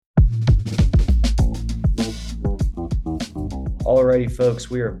Alrighty, folks,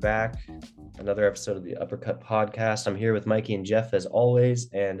 we are back. Another episode of the Uppercut podcast. I'm here with Mikey and Jeff as always,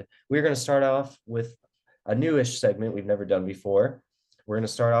 and we're going to start off with a newish segment we've never done before. We're going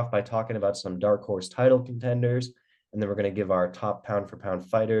to start off by talking about some dark horse title contenders, and then we're going to give our top pound for pound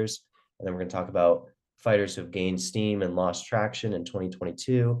fighters, and then we're going to talk about fighters who've gained steam and lost traction in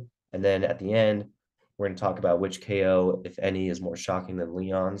 2022, and then at the end, we're going to talk about which KO, if any, is more shocking than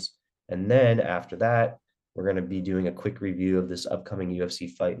Leon's, and then after that, we're going to be doing a quick review of this upcoming UFC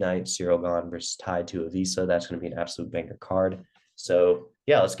fight night, Gane versus Tuivasa. That's going to be an absolute banger card. So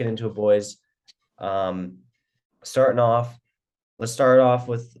yeah, let's get into it, boys. Starting off, let's start off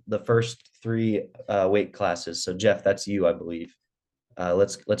with the first three weight classes. So Jeff, that's you, I believe.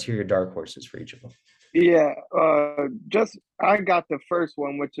 Let's hear your dark horses for each of them. Yeah, I got the first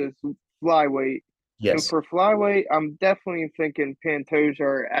one, which is flyweight. And Yes. for flyweight, I'm definitely thinking Pantoja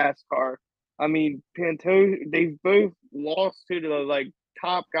or Askar. I mean, Pantoja, they've both lost to the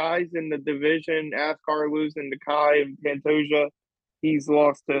top guys in the division. Askar losing to Kai, and Pantoja, he's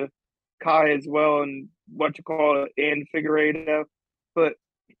lost to Kai as well, and and Figueiredo. But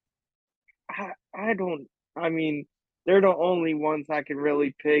I don't. I mean, they're the only ones I can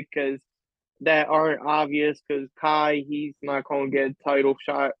really pick because that aren't obvious. Because Kai, he's not going to get a title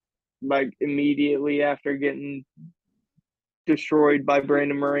shot like immediately after getting destroyed by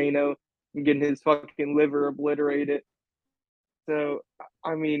Brandon Moreno and getting his fucking liver obliterated. So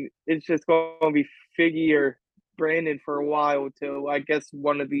I mean, it's just going to be Figgy or Brandon for a while till I guess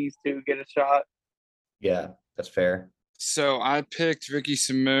one of these two get a shot. Yeah, that's fair. So I picked Ricky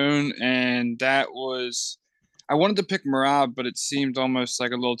Simone, and I wanted to pick Merab, but it seemed almost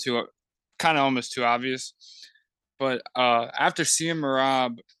like a little too, kind of almost too obvious. But after seeing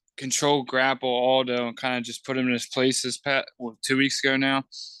Merab control grapple Aldo and kind of just put him in his place 2 weeks ago now,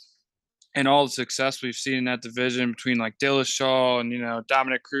 and all the success we've seen in that division between like Dillashaw and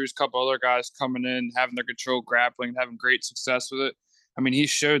Dominic Cruz, a couple other guys coming in, having their control grappling, having great success with it. I mean, he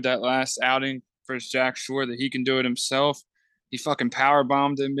showed that last outing versus Jack Shore that he can do it himself. He fucking power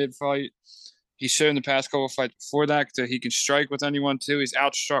bombed in mid fight. He's shown the past couple of fights before that he can strike with anyone too. He's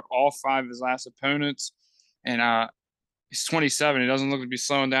outstruck all 5 of his last opponents, and he's 27. He doesn't look to be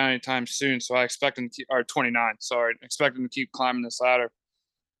slowing down anytime soon. So I expect him to keep, or 29. Sorry, I expect him to keep climbing this ladder.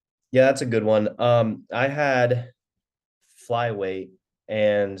 Yeah, that's a good one. I had flyweight,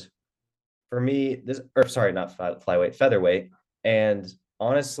 and for me, not flyweight, featherweight. And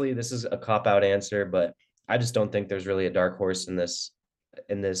honestly, this is a cop-out answer, but I just don't think there's really a dark horse in this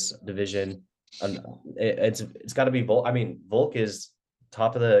division. It's got to be Volk. I mean, Volk is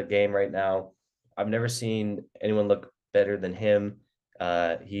top of the game right now. I've never seen anyone look better than him.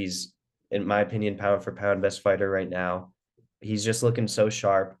 He's, in my opinion, pound for pound best fighter right now. He's just looking so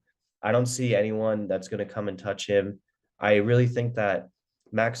sharp. I don't see anyone that's going to come and touch him. I really think that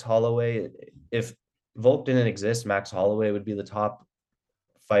Max Holloway, if Volk didn't exist, Max Holloway would be the top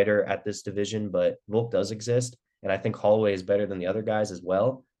fighter at this division, but Volk does exist. And I think Holloway is better than the other guys as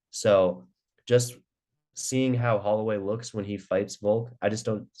well. So just seeing how Holloway looks when he fights Volk, I just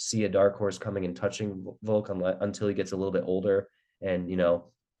don't see a dark horse coming and touching Volk until he gets a little bit older and,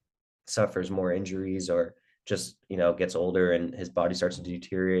 suffers more injuries or just, gets older and his body starts to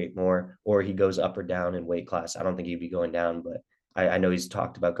deteriorate more, or he goes up or down in weight class. I don't think he'd be going down, but I know he's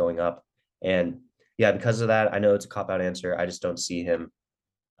talked about going up. And yeah, because of that, I know it's a cop-out answer. I just don't see him,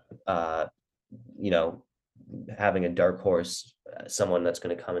 having a dark horse, someone that's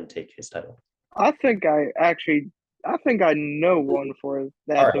going to come and take his title. I think I know one for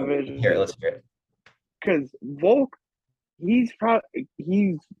that division. Let's hear it. Because Volk, he's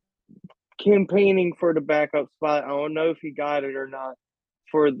campaigning for the backup spot. I don't know if he got it or not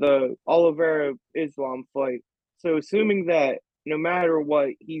for the Oliveira Islam fight. So assuming that no matter what,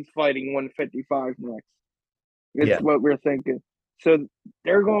 he's fighting 155 next. It's what we're thinking. So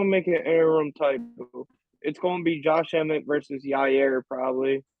they're going to make an interim title. It's going to be Josh Emmett versus Yair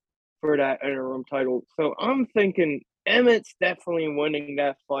probably for that interim title. So I'm thinking Emmett's definitely winning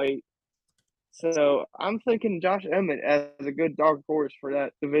that fight. So I'm thinking Josh Emmett as a good dark horse for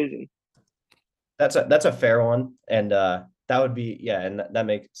that division. That's a fair one, and that would be and that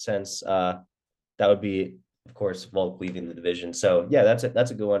makes sense. That would be, of course, Volk leaving the division. So yeah, that's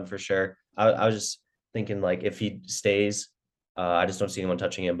a good one for sure. I was just thinking like if he stays, I just don't see anyone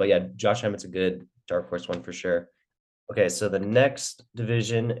touching him. But yeah, Josh Emmett's a good dark horse one for sure. Okay, so the next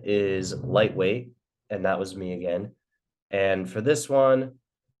division is lightweight, and that was me again. And for this one,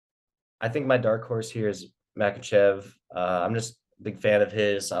 I think my dark horse here is Makhachev. I'm just a big fan of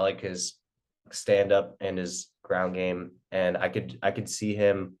his. I like his stand up and his ground game, and I could see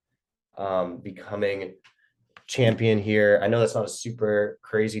him becoming champion here. I know that's not a super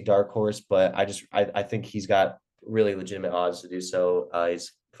crazy dark horse, but I think he's got really legitimate odds to do so.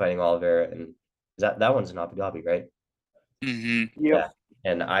 He's fighting Oliveira, and that one's an Abu Dhabi, right? Mm-hmm. Yep. Yeah.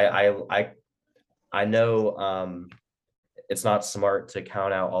 And I know it's not smart to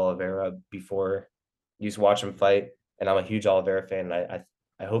count out Oliveira before you watch him fight. And I'm a huge Oliveira fan. And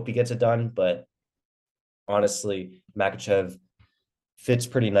I hope he gets it done, but honestly, Makachev fits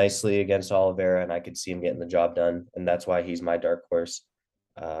pretty nicely against Oliveira, and I could see him getting the job done. And that's why he's my dark horse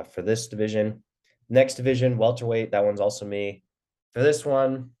for this division. Next division, welterweight. That one's also me. For this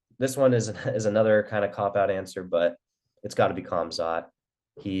one is another kind of cop out answer, but it's got to be Kamzat.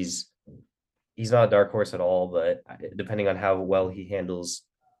 He's he's not a dark horse at all, but depending on how well he handles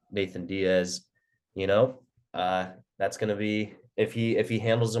Nathan Diaz, you know, that's gonna be if he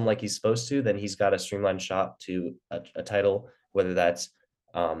handles him like he's supposed to, then he's got a streamlined shot to a title, whether that's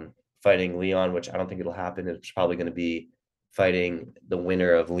fighting Leon, which I don't think it'll happen. It's probably going to be fighting the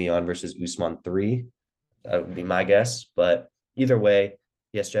winner of Leon versus Usman 3. That would be my guess. But either way,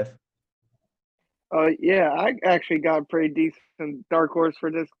 yes, Jeff. Yeah, I actually got a pretty decent dark horse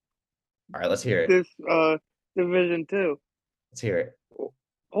for All right, let's hear it. this division too. Let's hear it.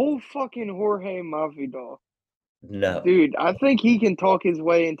 Old fucking Jorge Masvidal. No. Dude, I think he can talk his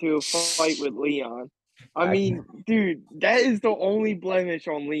way into a fight with Leon. I mean, dude, that is the only blemish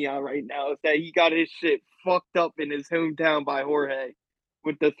on Leon right now is that he got his shit fucked up in his hometown by Jorge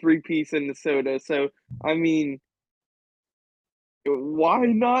with the 3-piece and the soda. So, I mean, why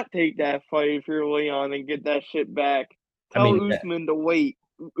not take that fight if you're Leon and get that shit back? Tell Usman to wait.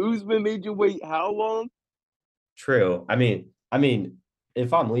 Usman made you wait how long? True. I mean,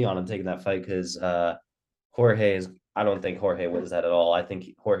 if I'm Leon, I'm taking that fight because Jorge is. I don't think Jorge wins that at all. I think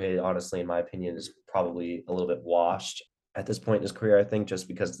Jorge, honestly, in my opinion, is probably a little bit washed at this point in his career. I think just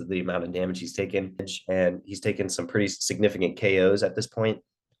because of the amount of damage he's taken, and he's taken some pretty significant KOs at this point,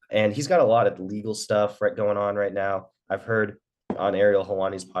 and he's got a lot of legal stuff right going on right now. I've heard on Ariel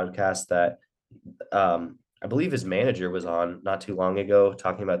Helwani's podcast that I believe his manager was on not too long ago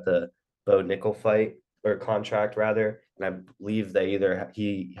talking about the Bo Nickel fight or contract rather, and I believe that either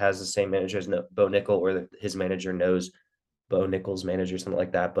he has the same manager as Bo Nickel or his manager knows Bo Nickel's manager, something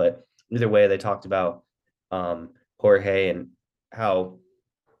like that. But either way, they talked about Jorge and how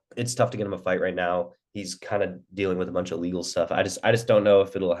it's tough to get him a fight right now. He's kind of dealing with a bunch of legal stuff. I just don't know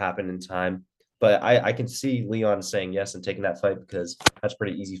if it'll happen in time. But I can see Leon saying yes and taking that fight because that's a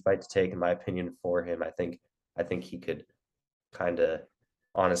pretty easy fight to take, in my opinion, for him. I think he could kind of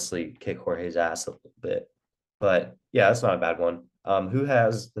honestly kick Jorge's ass a little bit. But yeah, that's not a bad one. Who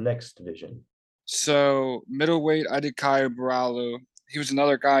has the next division? So middleweight, I did Caio Borralho. He was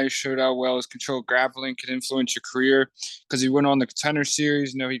another guy who showed how well his controlled grappling could influence your career because he went on the Contender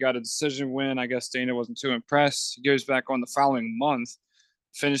Series. You know, he got a decision win. I guess Dana wasn't too impressed. He goes back on the following month,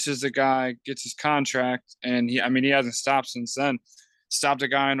 finishes the guy, gets his contract, and he hasn't stopped since then. Stopped a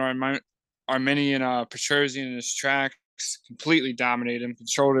guy in Armenian Petrosian in his tracks, completely dominated him,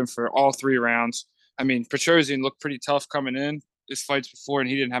 controlled him for all 3 rounds. I mean, Petrosian looked pretty tough coming in his fights before, and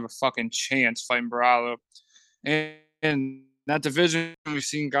he didn't have a fucking chance fighting Borralho. And that division, we've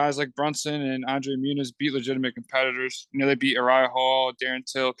seen guys like Brunson and Andre Muniz beat legitimate competitors. You know, they beat Uriah Hall, Darren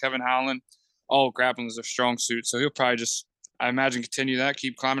Till, Kevin Howland. All grappling is their strong suit. So he'll probably just, I imagine, continue that,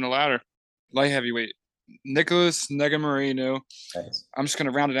 keep climbing the ladder. Light heavyweight, Nicholas Negumereanu. Nice. I'm just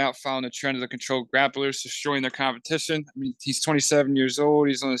going to round it out following the trend of the controlled grapplers destroying their competition. I mean, he's 27 years old.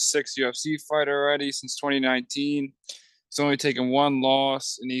 He's on his 6th UFC fight already since 2019. He's only taken 1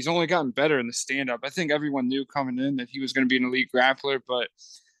 loss, and he's only gotten better in the stand-up. I think everyone knew coming in that he was going to be an elite grappler, but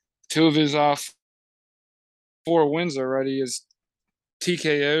 2 of his 4 wins already is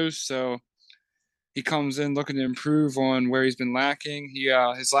TKOs, so he comes in looking to improve on where he's been lacking. He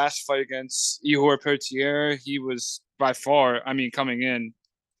his last fight against Ihor Pottier, he was by far, I mean, coming in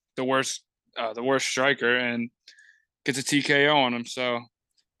the worst striker and gets a TKO on him. So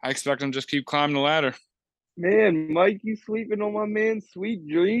I expect him to just keep climbing the ladder. Man, Mike, you sleeping on my man Sweet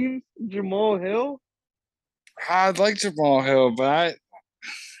Dreams, Jamal Hill? I'd like Jamal Hill, but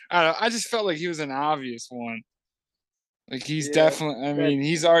I just felt like he was an obvious one. Like he's definitely, I mean,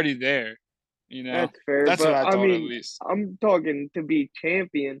 he's already there. You know, that's fair. That's but what I thought, mean, at least. I'm talking to be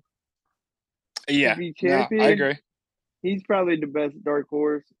champion. Yeah, To be champion, no, I agree. He's probably the best dark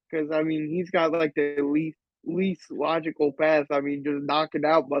horse because I mean he's got like the least logical path. I mean, just knocking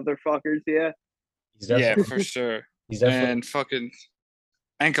out motherfuckers. Yeah. Yeah, for sure. He's definitely And fucking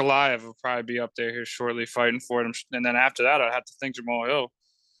Ankalaev will probably be up there here shortly fighting for him. And then after that, I'd have to think Jamal Hill.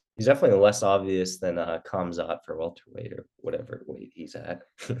 he's definitely less obvious than Kamzat for welterweight or whatever weight he's at.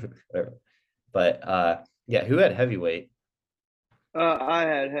 But Yeah, who had heavyweight? I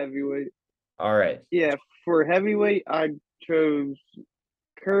had heavyweight. All right. Yeah, for heavyweight, I chose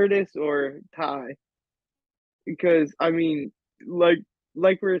Curtis or Ty because I mean, like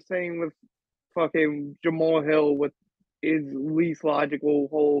like we were saying with fucking Jamal Hill with his least logical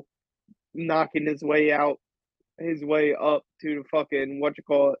whole knocking his way up to the fucking what you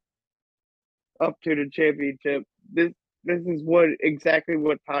call it, up to the championship. This is exactly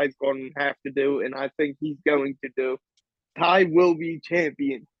what Ty's going to have to do, and I think he's going to do. Ty will be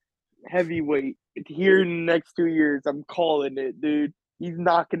champion heavyweight here in the next 2 years. I'm calling it, dude. He's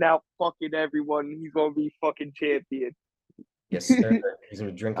knocking out fucking everyone. He's gonna be fucking champion. Yes, sir. He's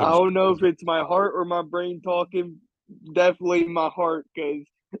gonna be I drinking. don't know if it's my heart or my brain talking. Definitely my heart, because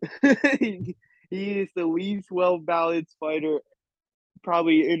he is the least well balanced fighter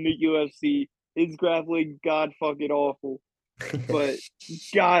probably in the UFC. His grappling god fucking awful, but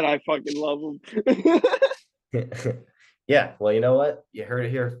God, I fucking love him. Yeah, well, you know what? You heard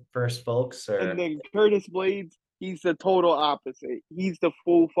it here first, folks. And Or then Curtis Blades, he's the total opposite. He's the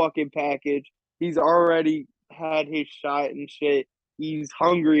full fucking package. He's already had his shot and shit. He's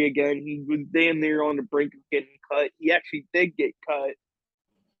hungry again. He was damn near on the brink of getting cut. He actually did get cut.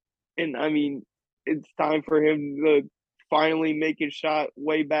 And I mean, it's time for him to finally make his shot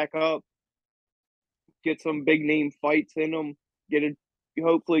way back up, get some big name fights in him,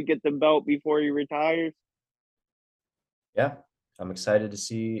 hopefully get the belt before he retires. yeah, I'm excited to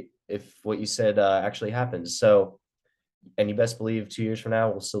see if what you said actually happens. So, and you best believe 2 years from now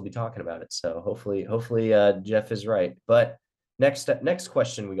we'll still be talking about it. So hopefully Jeff is right. But next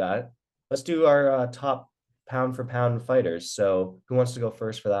question we got. Let's do our top pound for pound fighters. So who wants to go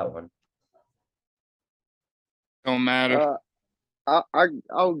first for that one? Don't matter. Uh,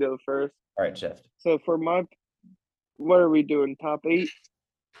 I'll go first. All right, Jeff. So for what are we doing? Top eight.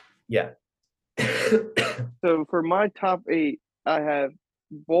 Yeah. So for my top eight, I have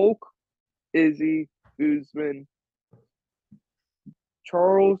Volk, Izzy, Usman,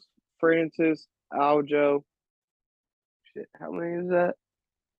 Charles, Francis, Aljo. Shit, how many is that?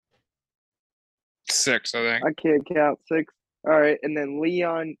 6, I think. I can't count. Six. All right, and then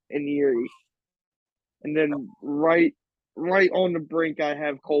Leon and Yuri, and then right on the brink, I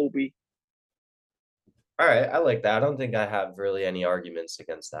have Colby. All right, I like that. I don't think I have really any arguments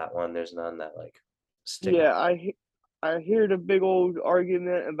against that one. There's none that like stick out. Yeah, I hear the big old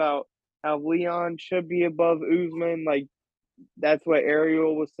argument about how Leon should be above Usman. Like that's what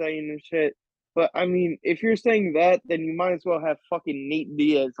Ariel was saying and shit. But I mean, if you're saying that, then you might as well have fucking Nate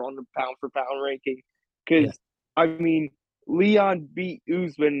Diaz on the pound for pound ranking. Yeah. Because I mean, Leon beat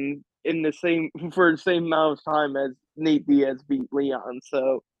Usman in the same for the same amount of time as Nate Diaz beat Leon.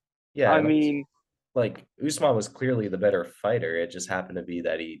 So Yeah, I and mean, like Usman was clearly the better fighter. It just happened to be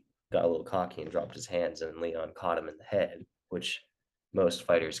that he got a little cocky and dropped his hands, and Leon caught him in the head, which most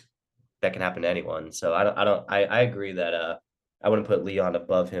fighters that can happen to anyone. So I agree that I wouldn't put Leon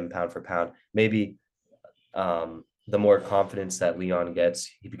above him pound for pound. Maybe the more confidence that Leon gets,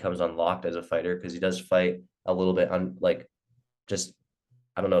 he becomes unlocked as a fighter because he does fight a little bit like just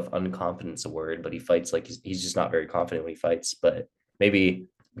I don't know if unconfident's a word, but he fights like he's just not very confident when he fights. But maybe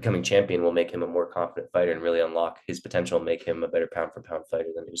becoming champion will make him a more confident fighter and really unlock his potential and make him a better pound for pound fighter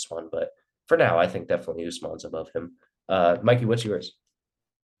than Usman. But for now, I think definitely Usman's above him. Mikey, what's yours?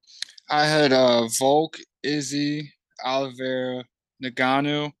 I had Volk, Izzy, Oliveira,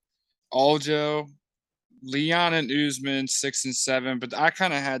 Nagano, Aljo, Leon and Usman 6 and 7, but I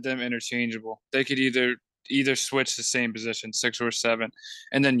kind of had them interchangeable. They could either switch the same position, 6 or 7,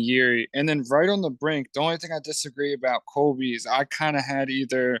 and then Yuri. And then right on the brink, the only thing I disagree about Colby is I kind of had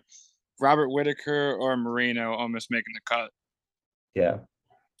either Robert Whitaker or Moreno almost making the cut. Yeah.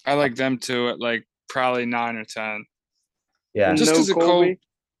 I like them two at like probably 9 or 10. Yeah. Just no because of Colby.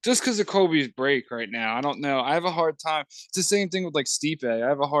 Just because of Kobe's break right now. I don't know. I have a hard time. It's the same thing with like Stipe. I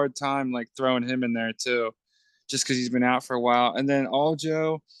have a hard time like throwing him in there too, just because he's been out for a while. And then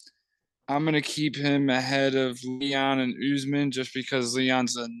Aljo, I'm gonna keep him ahead of Leon and Usman just because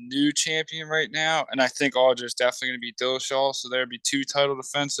Leon's a new champion right now, and I think Aljo's definitely gonna be Dillashaw. So there'd be 2 title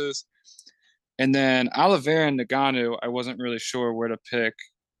defenses. And then Oliveira and Nagano, I wasn't really sure where to pick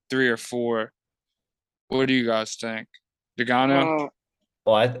 3 or 4. What do you guys think? Nagano? Uh,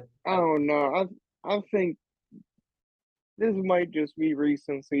 Well, I don't know. I think this might just be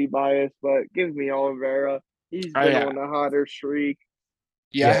recency bias, but give me Oliveira. He's Oh been yeah, on a hotter streak.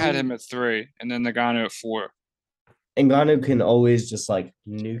 yeah. I yeah. had him at 3, and then Nagano at 4. Ngannou can always just like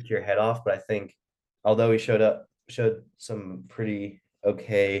nuke your head off, but I think although he showed some pretty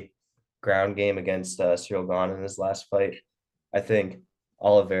okay ground game against Cyril Gane in his last fight, I think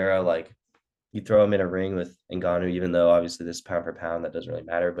Oliveira like you throw him in a ring with Ngannou, even though obviously this pound for pound that doesn't really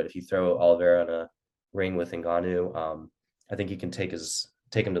matter. But if you throw Oliveira in a ring with Ngannou, I think you can take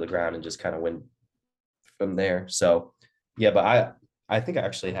him to the ground and just kind of win from there. So yeah, but I think I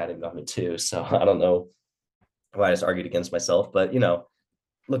actually had Ngannou too. So I don't know why I just argued against myself, but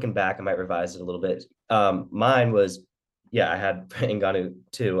looking back, I might revise it a little bit. Mine was, yeah, I had Ngannou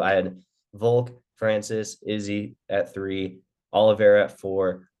too. I had Volk, Francis, Izzy at 3, Oliveira at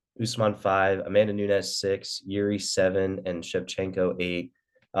 4, Usman 5, Amanda Nunes 6, Yuri 7, and Shevchenko 8.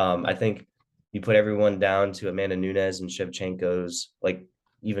 I think you put everyone down to Amanda Nunes and Shevchenko's, like,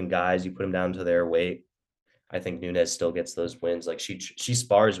 even guys, you put them down to their weight. I think Nunes still gets those wins. Like she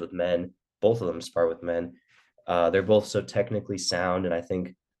spars with men. Both of them spar with men. They're both so technically sound, and I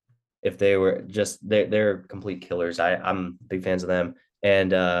think if they were just they're complete killers. I'm big fans of them.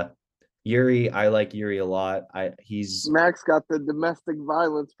 And Yuri, I like Yuri a lot. He's Max got the domestic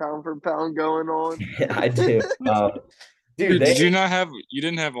violence pound for pound going on. I do. Dude, Did you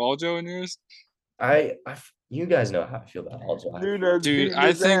didn't have Aljo in yours? You guys know how I feel about Aljo. Dude,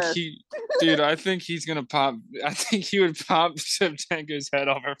 I think he's gonna pop. I think he would pop Shevchenko's head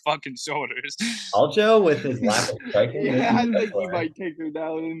off her fucking shoulders. Aljo with his lack of striking. Yeah, I think he might take her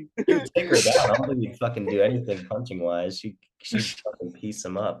down. He would take her down. I don't think he'd fucking do anything punching wise. She'd fucking piece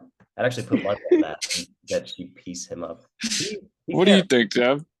him up. I'd actually put money on that she'd piece him up. What do you think,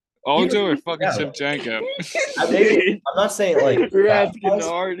 Jeff? Aljo or fucking Shevchenko? I'm not saying like you're asking the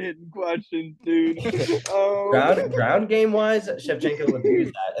hard hitting questions, dude. Ground game wise, Shevchenko would do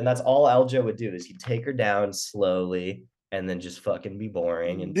that, and that's all Aljo would do is he'd take her down slowly and then just fucking be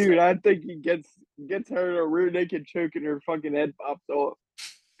boring. And dude, I think he gets her in a rear naked choke and her fucking head pops off.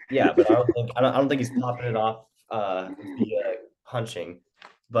 Yeah, but I don't think he's popping it off via punching.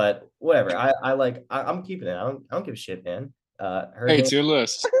 But whatever. I'm keeping it. I don't give a shit, man. Hey, it's your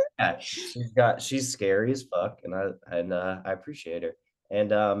list. Yeah, she's scary as fuck, and I appreciate her. And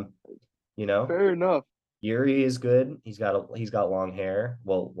fair enough. Yuri is good. He's got long hair.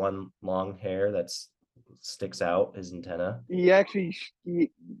 Well, one long hair that sticks out his antenna.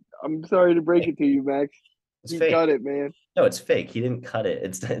 I'm sorry to break it to you, Max. He cut it, man. No, it's fake. He didn't cut it.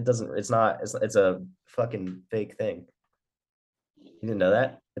 It's a fucking fake thing. You didn't know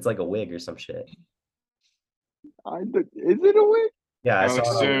that? It's like a wig or some shit. Is it a wig? Yeah, I Alex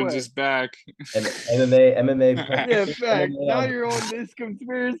saw Jones is back. And MMA. Yeah, fact. Now you're on this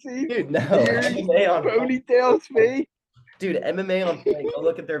conspiracy. Dude, no. MMA on ponytails fake. Dude, MMA on Point. Go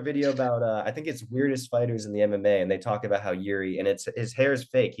look at their video about I think it's weirdest fighters in the MMA, and they talk about how Yuri and his hair is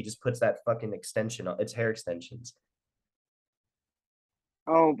fake. He just puts that fucking extension on. It's hair extensions.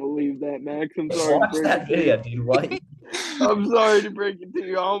 I don't believe that, Max. I'm sorry. Watch that video, dude. What? I'm sorry to break it to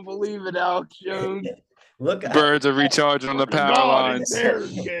you. I don't believe it, Alex Jones. Birds are recharging on the power lines.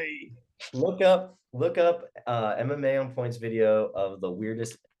 Look up MMA on Point's video of the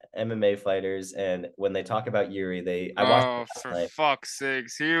weirdest MMA fighters, and when they talk about Yuri, I watched for fuck's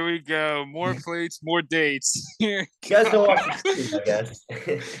sakes, here we go. More plates, more dates. You guys don't watch the I guess.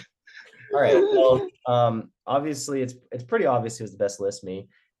 All right. Well, obviously it's pretty obvious who's the best list, me.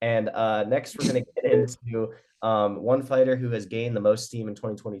 And next we're gonna get into one fighter who has gained the most steam in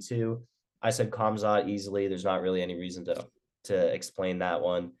 2022. I said Khamzat easily. There's not really any reason to explain that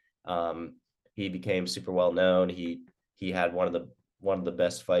one. He became super well known. He had one of the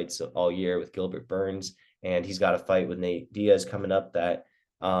best fights all year with Gilbert Burns, and he's got a fight with Nate Diaz coming up that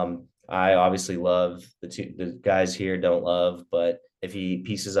I obviously love. The guys here don't love, but if he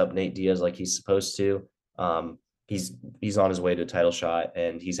pieces up Nate Diaz like he's supposed to, he's on his way to a title shot,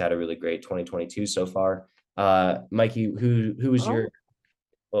 and he's had a really great 2022 so far. Mikey, who was your?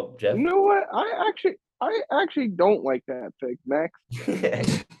 Well, Jeff. You know what? I actually don't like that pick, Max.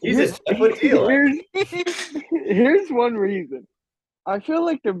 Jesus, here's one reason. I feel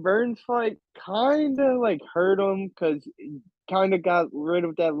like the Burns fight kind of like hurt him because he kind of got rid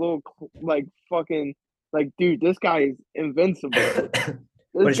of that little like fucking like dude. This guy is invincible.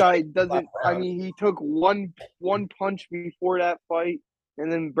 This guy doesn't. I mean, he took one punch before that fight,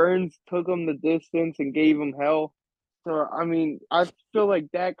 and then Burns took him the distance and gave him hell. So, I mean, I feel like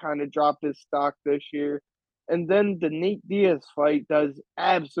that kind of dropped his stock this year. And then the Nate Diaz fight does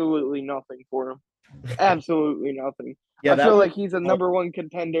absolutely nothing for him. Absolutely nothing. Yeah, I feel like he's a number one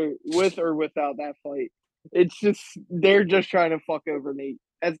contender with or without that fight. It's just, they're just trying to fuck over Nate.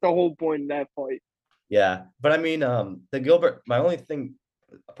 That's the whole point of that fight. Yeah. But I mean, the Gilbert, my only thing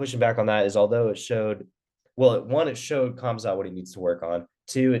pushing back on that is although it showed, well, one, it showed Khamzat what he needs to work on.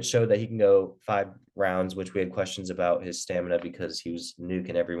 Two, it showed that he can go 5 rounds, which we had questions about his stamina because he was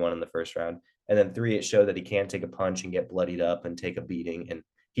nuking everyone in the first round. And then 3, it showed that he can take a punch and get bloodied up and take a beating. And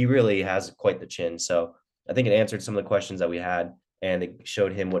he really has quite the chin. So I think it answered some of the questions that we had, and it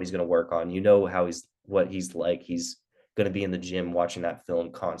showed him what he's going to work on. You know how what he's like. He's going to be in the gym watching that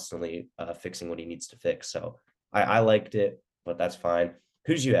film constantly, fixing what he needs to fix. So I liked it, but that's fine.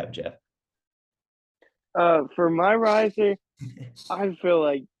 Who did you have, Jeff? For my riser, I feel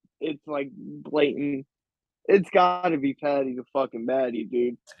like it's like blatant. It's got to be Patty the fucking Batty,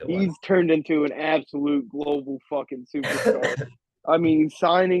 dude. He's turned into an absolute global fucking superstar. I mean,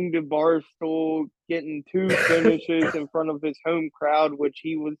 signing to Barstool, getting 2 finishes in front of his home crowd, which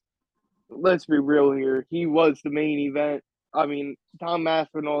he was. Let's be real here. He was the main event. I mean, Tom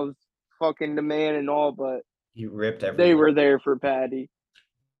Aspinall's fucking the man and all, but he ripped everything. They were there for Patty.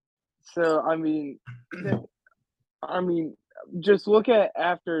 So just look at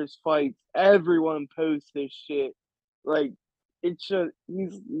after his fights, everyone posts this shit. Like, it's just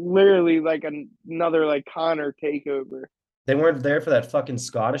he's literally like another like Connor takeover. They weren't there for that fucking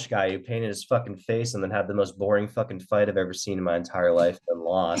Scottish guy who painted his fucking face and then had the most boring fucking fight I've ever seen in my entire life and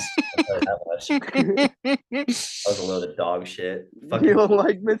lost. That was a load of dog shit. Fucking, you don't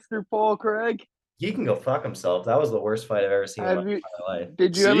like Mr. Paul Craig? He can go fuck himself. That was the worst fight I've ever seen in my entire life.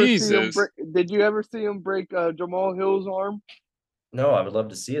 Did you ever see him break Jamal Hill's arm? No, I would love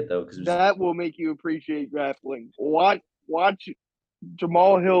to see it though, because that will make you appreciate grappling. Watch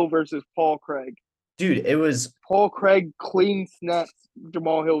Jamal Hill versus Paul Craig. Dude, it was Paul Craig clean snaps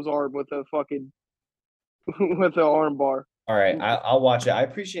Jamal Hill's arm with a fucking with an arm bar. All right, I'll watch it. I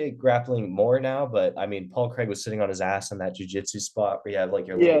appreciate grappling more now, but I mean, Paul Craig was sitting on his ass in that jiu-jitsu spot where you have like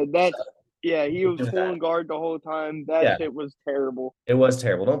your he was pulling guard the whole time. That shit was terrible. It was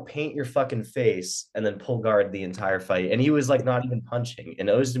terrible. Don't paint your fucking face and then pull guard the entire fight. And he was like not even punching. And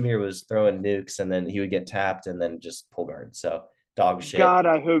Ozdemir was throwing nukes and then he would get tapped and then just pull guard. So dog shit. God,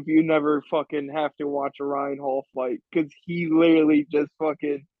 I hope you never fucking have to watch a Ryan Hall fight because he literally just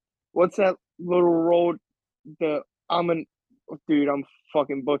fucking what's that little roll? I'm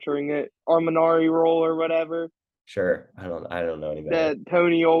fucking butchering it. Armanari roll or whatever. Sure. I don't know any better. That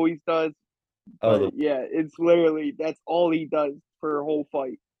Tony always does. Oh, yeah, it's literally that's all he does for a whole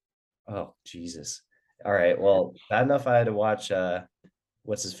fight. Oh, Jesus. All right. Well, bad enough I had to watch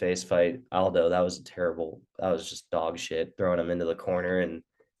what's his face fight Aldo. That was terrible. That was just dog shit, throwing him into the corner and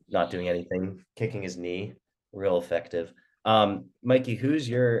not doing anything, kicking his knee. Real effective. Mikey, who's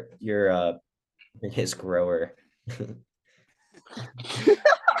your biggest grower?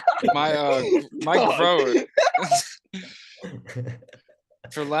 my grower.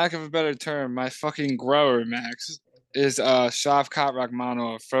 For lack of a better term, my fucking grower, Max, is Shavkat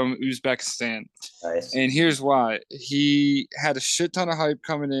Rakhmonov from Uzbekistan. Nice. And here's why. He had a shit ton of hype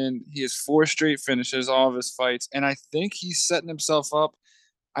coming in. He has 4 straight finishes, all of his fights. And I think he's setting himself up.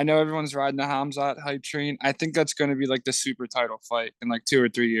 I know everyone's riding the Hamzat hype train. I think that's going to be like the super title fight in like 2 or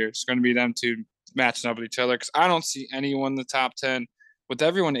 3 years. It's going to be them two matching up with each other because I don't see anyone in the top 10. With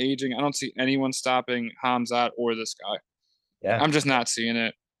everyone aging, I don't see anyone stopping Hamzat or this guy. Yeah, I'm just not seeing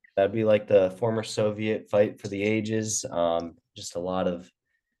it. That'd be like the former Soviet fight for the ages. Just a lot of,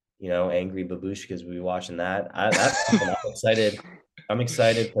 angry babushkas. We'll be watching that. I'm excited. I'm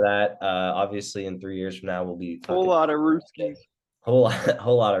excited for that. Obviously, in 3 years from now, we'll be whole lot of Ruskies. Whole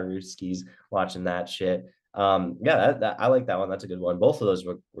lot of Ruskies watching that shit. Yeah, I like that one. That's a good one. Both of those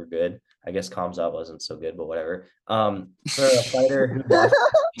were good. I guess Kamzat wasn't so good, but whatever. For a fighter who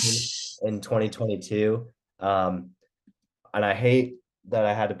lost in 2022, and I hate that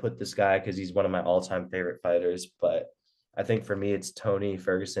I had to put this guy because he's one of my all-time favorite fighters, but I think for me it's Tony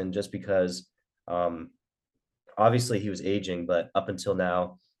Ferguson just because obviously he was aging, but up until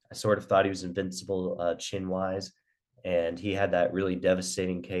now I sort of thought he was invincible chin-wise, and he had that really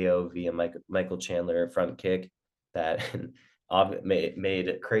devastating KO via Michael Chandler front kick that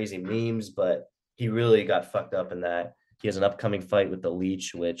made crazy memes, but he really got fucked up in that. He has an upcoming fight with the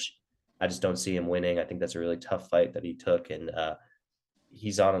Leech, which I just don't see him winning. I think that's a really tough fight that he took, and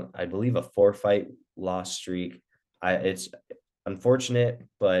he's on, I believe, a 4-fight loss streak. It's unfortunate,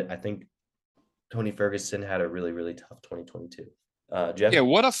 but I think Tony Ferguson had a really, really tough 2022. Jeff? Yeah,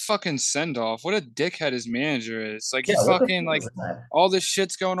 what a fucking send-off. What a dickhead his manager is. Like, he fucking, like, all this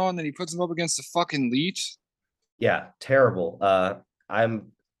shit's going on, then he puts him up against the fucking Leech. Yeah, terrible.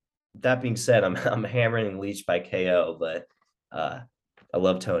 That being said, I'm hammering Leech by KO, but I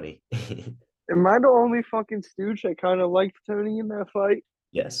love Tony. Am I the only fucking stooge that kind of liked Tony in that fight?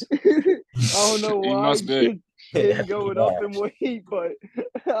 Yes. I don't know why. Must be. Didn't going up in weight, but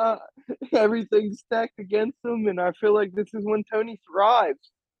everything's stacked against him, and I feel like this is when Tony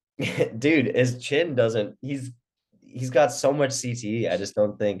thrives. Dude, his chin doesn't. He's got so much CTE. I just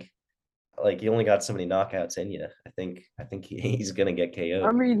don't think Like you only got so many knockouts in you. I think he's gonna get I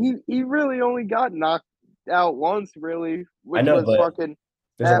KO'd. mean, he really only got knocked out once, really, I which know, was but fucking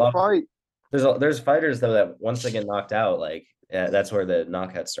there's a that lot. fight. There's fighters though that once they get knocked out, like that's where the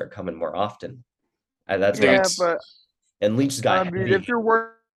knockouts start coming more often. That's what I'm. Yeah, Thanks. but And Leach I got mean, if heavy. you're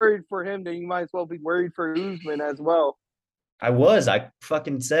worried for him, then you might as well be worried for Usman as well. I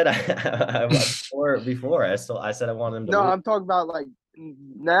fucking said before. I said I wanted him to No, lose. I'm talking about like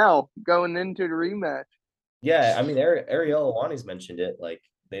now going into the rematch. Yeah, I mean Ariel Awani's mentioned it. Like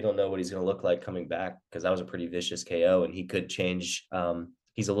they don't know what he's gonna look like coming back because that was a pretty vicious KO, and he could change.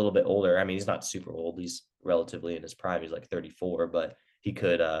 He's a little bit older. I mean, he's not super old. He's relatively in his prime. He's like 34, but he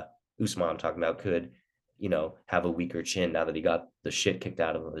could. Usman, I'm talking about, could have a weaker chin now that he got the shit kicked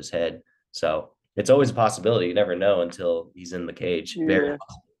out of his head. So it's always a possibility. You never know until he's in the cage. Very Yeah.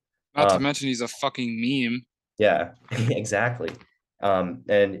 Not to mention he's a fucking meme. yeah, exactly. And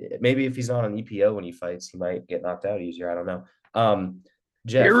maybe if he's not on EPO when he fights, he might get knocked out easier. I don't know.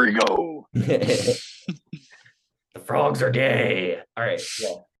 Jeff, Here we go. the frogs are gay. All right,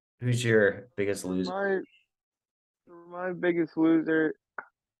 yeah. Who's your biggest loser? My biggest loser.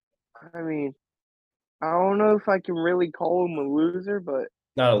 I mean, I don't know if I can really call him a loser, but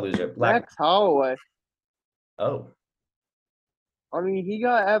Not a loser. Black. Max Holloway. Oh, I mean, he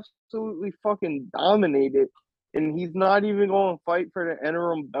got absolutely fucking dominated, and he's not even going to fight for the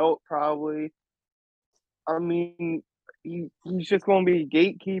interim belt probably. I mean, he's just going to be a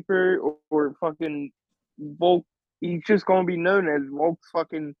gatekeeper or fucking Volk. He's just going to be known as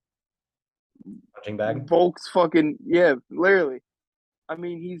punching bag. Volk's fucking yeah, literally. I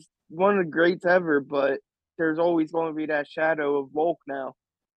mean, he's one of the greats ever, but there's always going to be that shadow of Volk now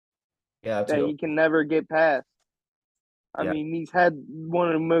Yeah, that's a that good. he can never get past. I Yeah, mean, he's had one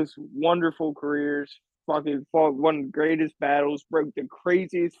of the most wonderful careers, fucking fought one of the greatest battles, broke the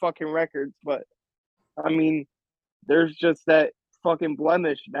craziest fucking records, but I mean, there's just that fucking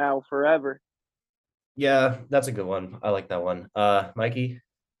blemish now forever. yeah, that's a good one. I like that one. Mikey.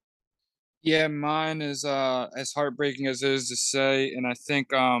 Yeah, mine is as heartbreaking as it is to say, and I think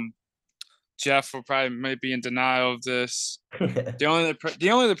Jeff will probably might be in denial of this. The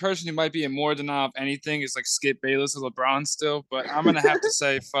only other person who might be in more denial of anything is like Skip Bayless or LeBron still, but I'm gonna have to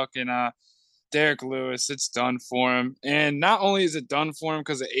say fucking Derek Lewis. It's done for him, and not only is it done for him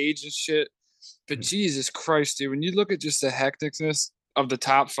because of age and shit, but Jesus Christ, dude, when you look at just the hecticness of the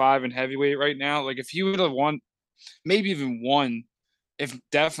top five in heavyweight right now, like if he would have won, maybe even won,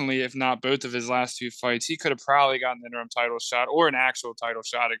 if not both of his last two fights, he could have probably gotten an interim title shot or an actual title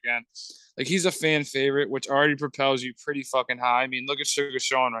shot again. Like he's a fan favorite, which already propels you pretty fucking high. I mean, look at Sugar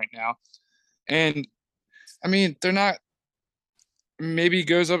Sean right now, and I mean they're not. Maybe he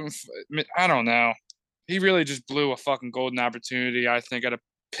goes up and I don't know. He really just blew a fucking golden opportunity. I think at a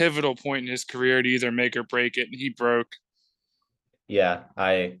pivotal point in his career to either make or break it, and he broke. Yeah,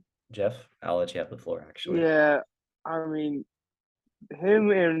 Jeff, I'll let you have the floor. Actually, Yeah, I mean,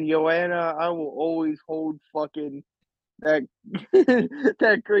 him and Joanna, I will always hold fucking that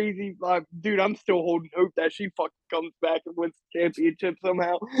that crazy dude. I'm still holding hope that she fucking comes back and wins the championship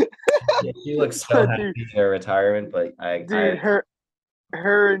somehow. yeah, she looks so But happy in her retirement, but dude,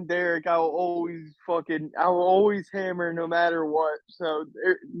 her and Derek, I will always hammer no matter what. So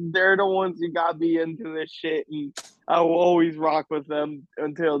they're the ones who got me into this shit, and I will always rock with them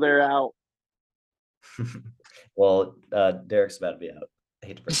until they're out. well, Derek's about to be out. I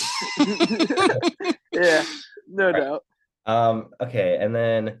hate to break it. Yeah, no All right. doubt. Okay, and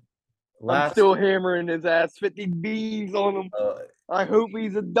then I'm last. still hammering his ass, 50 beans on him. I hope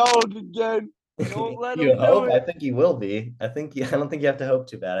he's a dog again. Don't let You him do hope? I it. think he will be. I don't think you have to hope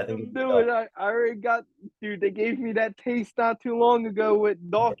too bad. I Let think him he'll be do it. I already got, dude. They gave me that taste not too long ago with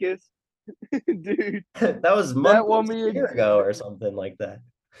Dawkins, dude. done. That was That month won a me. year ago or something like that.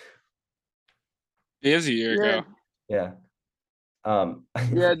 It is a year Yeah, ago. Yeah. Um,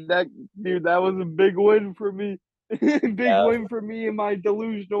 yeah. That dude. That was a big win for me. Big yeah, win for me and my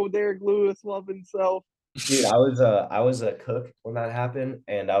delusional Derek Lewis loving self. dude, I was a cook when that happened,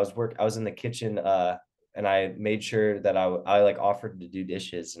 and I was in the kitchen, and I made sure that I like offered to do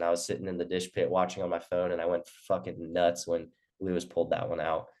dishes, and I was sitting in the dish pit watching on my phone, and I went fucking nuts when Lewis pulled that one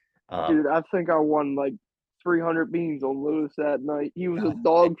out. Dude, I think I won like 300 beans on Lewis that night. He was a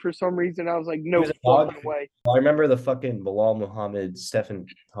dog for some reason. I was like, He no was a dog. fucking way. I remember the fucking Bilal Muhammad Stephen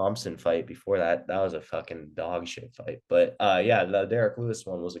Thompson fight before that. That was a fucking dog shit fight. But yeah, the Derek Lewis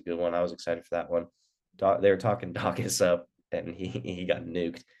one was a good one. I was excited for that one. They were talking Dawkins up, and he got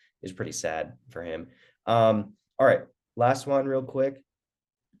nuked. It was pretty sad for him. All right, last one real quick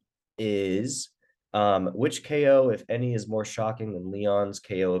is Which KO, if any, is more shocking than Leon's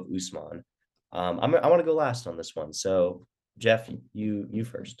KO of Usman? I want to go last on this one. So, Jeff, you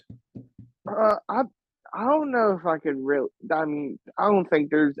first. I don't know if I could really. I mean, I don't think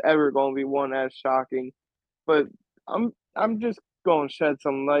there's ever going to be one as shocking, but I'm just going to shed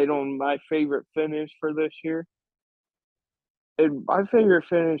some light on my favorite finish for this year. And my favorite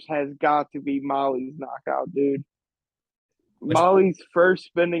finish has got to be Molly's knockout, dude. Which Molly's first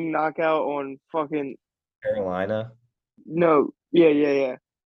spinning knockout on fucking Carolina? no, yeah,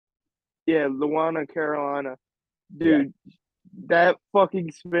 Luana, Carolina, Yeah, dude. That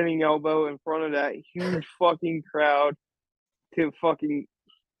fucking spinning elbow in front of that huge fucking crowd to fucking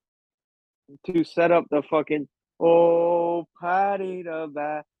to set up the fucking oh patty the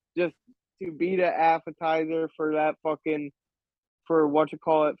back just to be the appetizer for that fucking for what you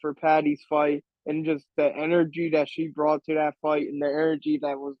call it for Patty's fight and just the energy that she brought to that fight and the energy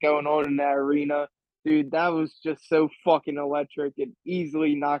that was going on in that arena. Dude, that was just so fucking electric and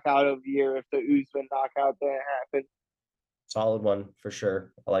easily knockout of the year if the Usman knockout didn't happen. solid one for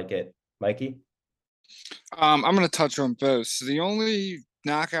sure. I like it. Mikey? I'm gonna touch on both. So the only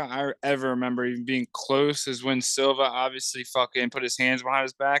knockout I ever remember even being close is when Silva obviously fucking put his hands behind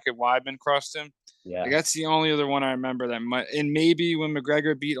his back and Weidman crushed him. Like Yeah. that's the only other one I remember that might, and maybe when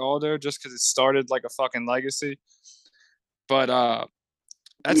McGregor beat Aldo, just because it started like a fucking legacy. But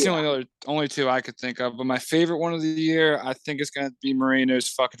that's the Yeah. only two I could think of. But my favorite one of the year, I think, is gonna be Moreno's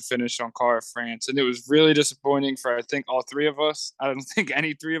fucking finish on Car of France, and it was really disappointing for I think all three of us. I don't think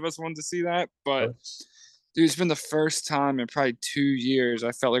any three of us wanted to see that, but dude, it's been the first time in probably 2 years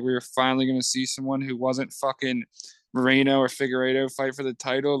I felt like we were finally gonna see someone who wasn't fucking Moreno or Figueiredo fight for the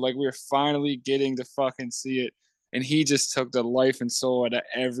title. Like we were finally getting to fucking see it, and he just took the life and soul out of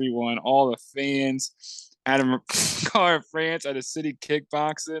everyone, all the fans at a Car of France at a city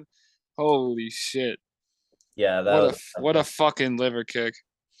kickboxing. Holy shit! Yeah, that What was a what a fucking liver kick.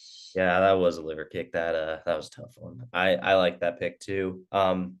 yeah, that was a liver kick. That was a tough one. I like that pick too.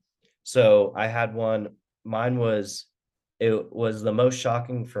 So I had one. Mine was it was the most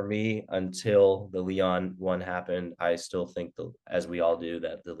shocking for me until the Leon one happened. I still think as we all do,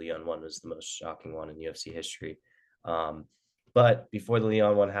 that the Leon one was the most shocking one in UFC history. Um, but before the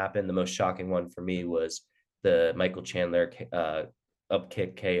Leon one happened, the most shocking one for me was the Michael Chandler up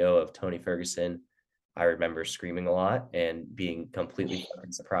kick KO of Tony Ferguson. I remember screaming a lot and being completely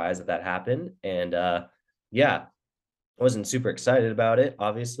fucking surprised that that happened. And yeah, I wasn't super excited about it,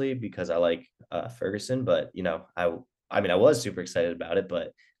 obviously, because I like Ferguson. But I mean, I was super excited about it,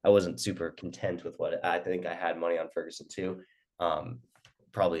 but I wasn't super content with what I think. I had money on Ferguson too. Um,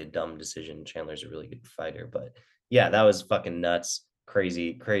 Probably a dumb decision. Chandler's a really good fighter, but yeah, that was fucking nuts,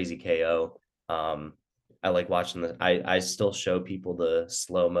 crazy, crazy KO. I like watching I still show people the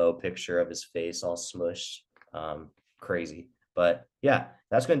slow-mo picture of his face all smushed. Crazy. But yeah,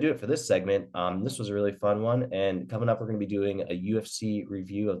 that's going to do it for this segment. This was a really fun one. And coming up, we're going to be doing a UFC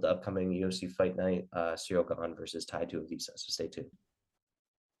review of the upcoming UFC Fight Night, Cyril Gane versus Tai Tuivasa. So stay tuned.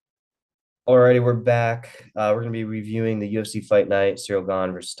 Alrighty, we're back. We're going to be reviewing the UFC Fight Night, Cyril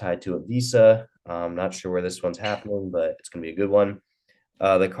Gane versus Tai Tuivasa. I'm not sure where this one's happening, but it's going to be a good one.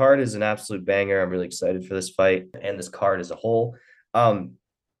 The card is an absolute banger. I'm really excited for this fight and this card as a whole.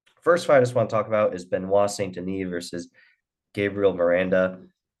 First fight I just want to talk about is Benoit Saint Denis versus Gabriel Miranda.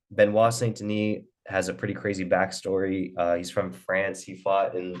 Benoit Saint Denis has a pretty crazy backstory. He's from France. He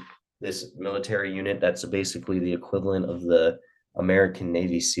fought in this military unit that's basically the equivalent of the American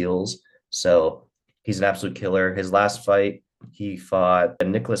Navy SEALs. So he's an absolute killer. His last fight, he fought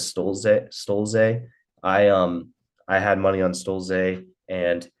Nicholas Stolze. I had money on Stolze,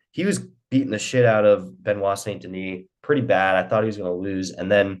 and he was beating the shit out of Benoit Saint Denis pretty bad. I thought he was going to lose,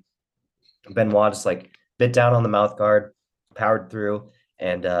 and then Benoit just like bit down on the mouth guard, powered through,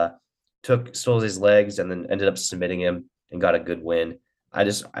 and took Stolze's legs, and then ended up submitting him and got a good win.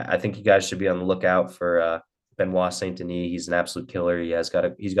 I think you guys should be on the lookout for Benoit Saint Denis. He's an absolute killer. He's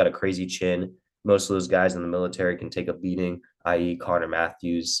got a crazy chin. Most of those guys in the military can take a beating, i.e., Connor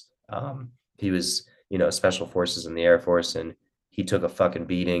Matthews. He was special forces in the Air Force, and he took a fucking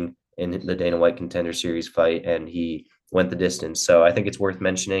beating in the Dana White Contender Series fight, and he went the distance. So I think it's worth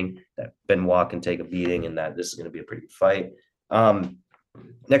mentioning that Benoit can take a beating and that this is going to be a pretty good fight.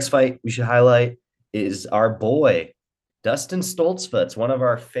 Next fight we should highlight is our boy Dustin Stoltzfus. It's one of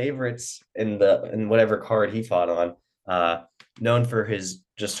our favorites in whatever card he fought on. Known for his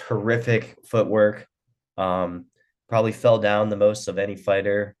just horrific footwork. Probably fell down the most of any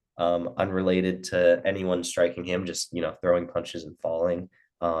fighter, unrelated to anyone striking him. Just throwing punches and falling.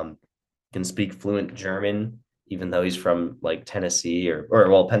 Can speak fluent German, even though he's from like Tennessee or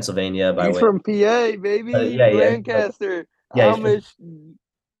well Pennsylvania by He's way. from PA, baby, Yeah, Lancaster, yeah, Amish,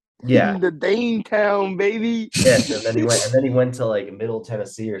 yeah, in the Dane town, baby. yes. And then he went to like Middle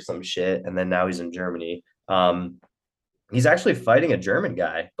Tennessee or some shit, and then now he's in Germany. He's actually fighting a German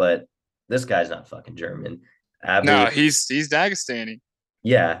guy, but this guy's not fucking German. No, Abu, he's Dagestani.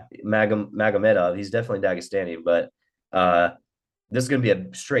 yeah, Magomedov. He's definitely Dagestani, but uh, this is gonna be a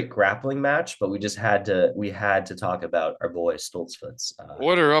straight grappling match. But we had to talk about our boy Stoltzfus.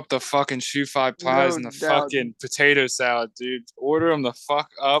 Order up the fucking shoe five pies No and the doubt, fucking potato salad, dude. Order them the fuck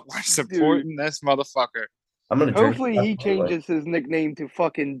up. We're dude. supporting this motherfucker. I'm gonna drink. Hopefully he changes his nickname to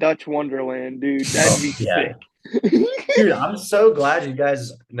fucking Dutch Wonderland, dude. That'd Oh be yeah, sick. dude. I'm so glad you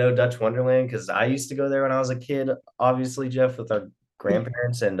guys know Dutch Wonderland because I used to go there when I was a kid. Obviously, Jeff, with our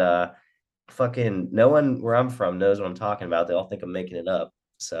grandparents and fucking no one where I'm from knows what I'm talking about. They all think I'm making it up.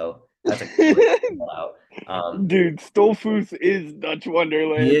 So that's a great call out. Dude, Stolfus is Dutch He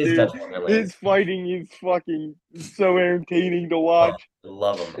Wonderland, is dude. Dutch Wonderland. His fighting is fucking so entertaining to Oh, watch I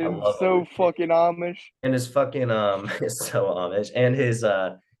love him. I and love so him. fucking Amish. And his fucking is so Amish. And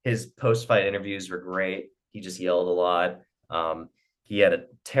his post fight interviews were great. He just yelled a lot. He had a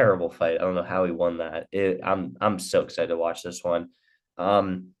terrible fight. I don't know how he won that. I'm so excited to watch this one.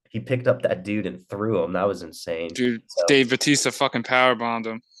 He picked up that dude and threw him. That was insane. Dude, So Dave Batista fucking power bombed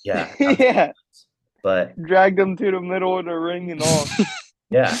him. yeah, Yeah, but dragged him to the middle of the ring and all.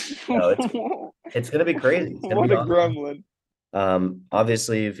 yeah, no, it's gonna be crazy. It's gonna What be a awesome. gremlin.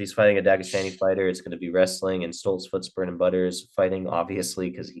 Obviously, if he's fighting a Dagestani fighter, it's going to be wrestling, and Stoltzfut's bread and butter is fighting, obviously,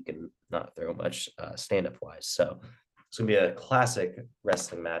 because he can not throw much stand up wise. So it's going to be a classic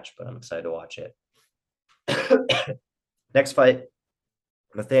wrestling match, but I'm excited to watch it. Next fight,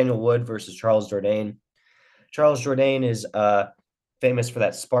 Nathaniel Wood versus Charles Jourdain. Charles Jourdain is famous for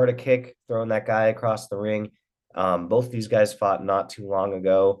that Sparta kick, throwing that guy across the ring. Both these guys fought not too long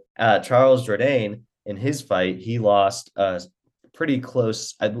ago. Charles Jourdain, in his fight, he lost pretty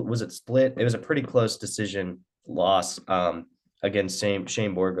close. Was it split? It was a pretty close decision loss against Shane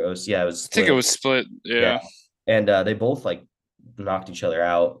Borgos. Yeah, it was I think it split. was split. Yeah, Yeah. and they both like knocked each other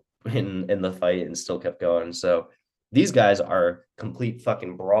out in the fight and still kept going. So these guys are complete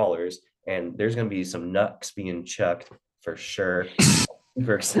fucking brawlers, and there's gonna be some nuts being chucked for sure.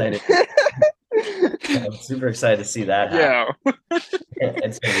 Super excited. I'm super excited to see that happen. Yeah.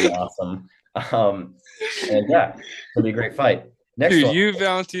 It's gonna be awesome. And yeah, it'll be a great fight. Next Dude, one, you,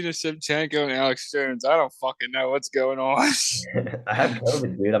 Valentina Shevchenko, and Alex Jones. I don't fucking know what's going on. I have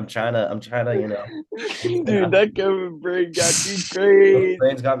COVID, dude. I'm trying to, Dude, that COVID brain got you crazy.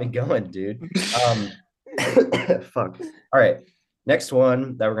 brain's got me going, dude. Fuck. All right. Next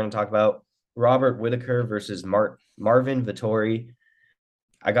one that we're gonna talk about: Robert Whitaker versus Marvin Vittori.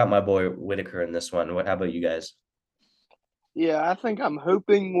 I got my boy Whitaker in this one. How about you guys? Yeah, I think I'm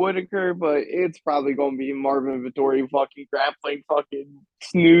hoping Whitaker, but it's probably going to be Marvin Vittori fucking grappling fucking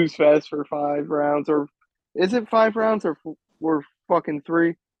snooze fest for 5 rounds. Or is it 5 rounds or fucking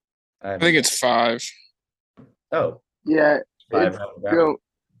 3? I think it's 5. Oh, Yeah, five it's round go.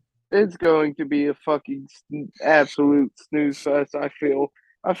 It's going to be a fucking absolute snooze fest. I feel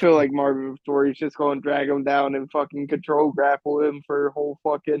like Marvin Vittori's just going to drag him down and fucking control grapple him for a whole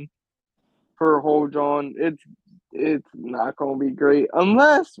John. It's not going to be great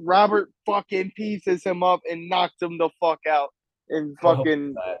unless Robert fucking pieces him up and knocks him the fuck out and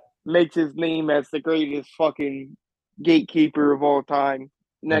fucking makes his name as the greatest fucking gatekeeper of all time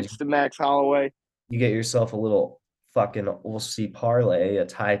next to Max Holloway. You get yourself a little fucking we'll see parlay, a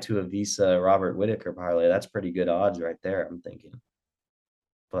tie to a Visa Robert Whitaker parlay. That's pretty good odds right there, I'm thinking.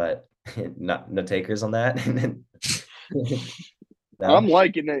 But not no takers on that. No? I'm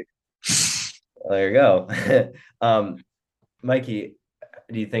liking it. There you go. Mikey,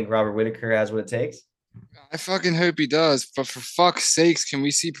 do you think Robert Whitaker has what it takes? I fucking hope he does. But for fuck's sakes, can we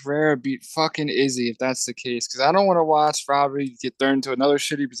see Pereira beat fucking Izzy if that's the case? Because I don't want to watch Robbie get thrown into another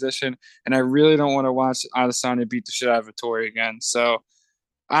shitty position, and I really don't want to watch Adesanya beat the shit out of Vittori again. So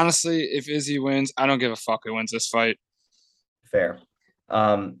honestly, if Izzy wins, I don't give a fuck who wins this fight. Fair.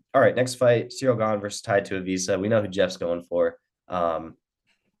 All right, next fight: Cyril Gane versus Tied to a Visa. We know who Jeff's going for.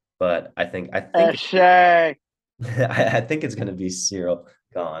 But I think Shay. I think it's gonna be Cyril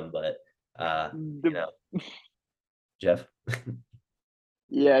Gane, but Jeff.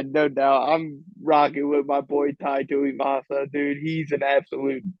 Yeah, no doubt. I'm rocking with my boy Tai Tuivasa, dude. He's an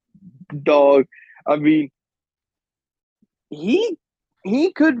absolute dog. I mean, he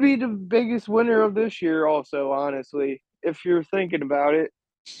could be the biggest winner of this year also, honestly, if you're thinking about it.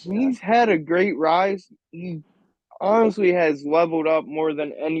 He's had a great rise. He honestly has leveled up more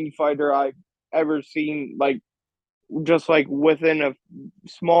than any fighter I've ever seen, like, just like within a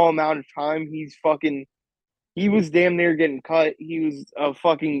small amount of time, he was damn near getting cut. He was a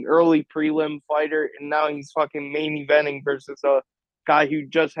fucking early prelim fighter, and now he's fucking main eventing versus a guy who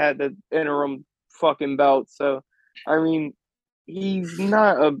just had the interim fucking belt. So, I mean, he's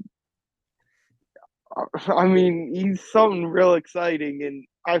not a. I mean, he's something real exciting, and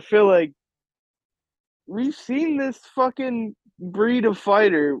I feel like we've seen this fucking breed of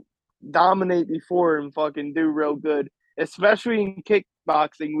fighter dominate before and fucking do real good, especially in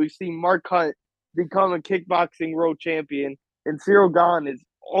kickboxing. We've seen Mark Hunt become a kickboxing world champion, and Cyril Gane is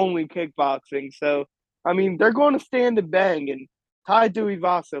only kickboxing. So, I mean, they're going to stand and bang, and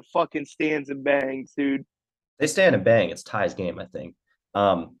Tuivasa fucking stands and bangs, dude. They stand and bang. It's Ty's game, I think.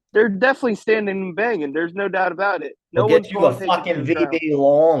 They're definitely standing and banging. There's no doubt about it. We'll No get one's you a going to take it to fucking the ground. VB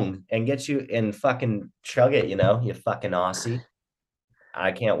long and get you and fucking chug it, you fucking Aussie.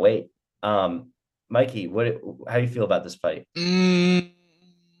 I can't wait. Mikey, how do you feel about this fight? I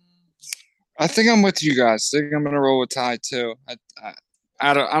think I'm with you guys. I think I'm gonna roll with Ty too.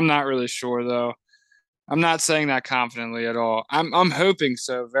 I'm not really sure though. I'm not saying that confidently at all. I'm hoping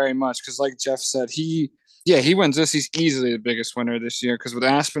so very much because, like Jeff said, he wins this. He's easily the biggest winner this year because with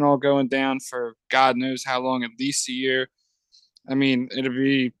Aspinall going down for God knows how long, at least a year. I mean, it'll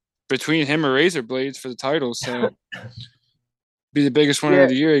be between him or Razor Blades for the title. So be the biggest winner of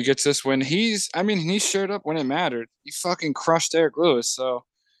the year. He gets this win. He showed up when it mattered. He fucking crushed Eric Lewis. So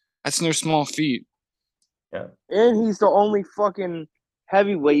that's no small feat. Yeah. And he's the only fucking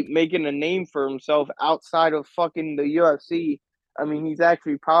heavyweight making a name for himself outside of fucking the UFC. I mean, he's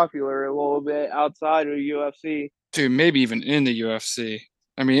actually popular a little bit outside of the UFC. Dude, maybe even in the UFC.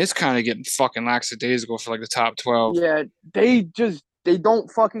 I mean, it's kind of getting fucking lackadaisical for like the top 12. Yeah, they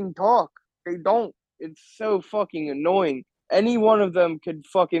don't fucking talk. They don't. It's so fucking annoying. Any one of them could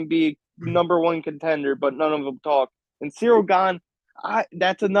fucking be number one contender, but none of them talk. And Cyril Gane,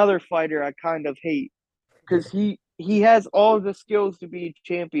 that's another fighter I kind of hate because he has all the skills to be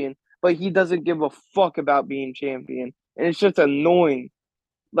champion, but he doesn't give a fuck about being champion, and it's just annoying.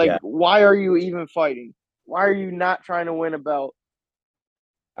 Like, why are you even fighting? Why are you not trying to win a belt?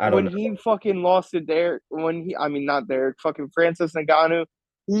 I don't When know. he fucking lost to Derek, not Derek, fucking Francis Ngannou,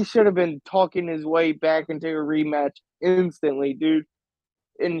 he should have been talking his way back into a rematch instantly, dude.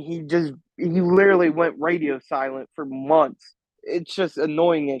 And he literally went radio silent for months. It's just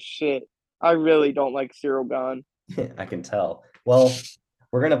annoying as shit. I really don't like Cyril Gane. I can tell. Well,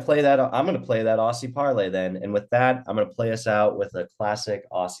 we're gonna play that. I'm gonna play that Aussie parlay then, and with that, I'm gonna play us out with a classic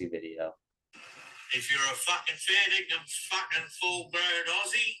Aussie video. If you're a fucking fair dinkum fucking full-grown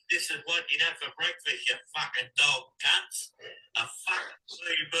Aussie, this is what you'd have for breakfast, you fucking dog cunts. A fucking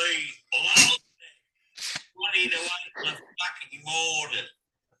CB long 20 to 8 in the fucking morning.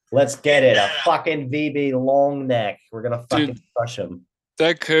 Let's get it. A fucking VB long neck. We're gonna fucking crush him.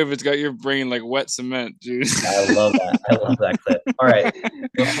 That COVID's got your brain like wet cement, dude. I love that. I love that clip. All right,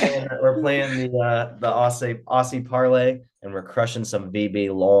 we're playing the Aussie parlay, and we're crushing some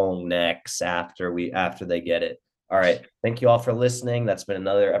VB long necks after they get it. All right, thank you all for listening. That's been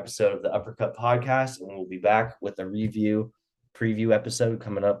another episode of the Uppercut podcast, and we'll be back with a preview episode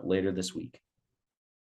coming up later this week.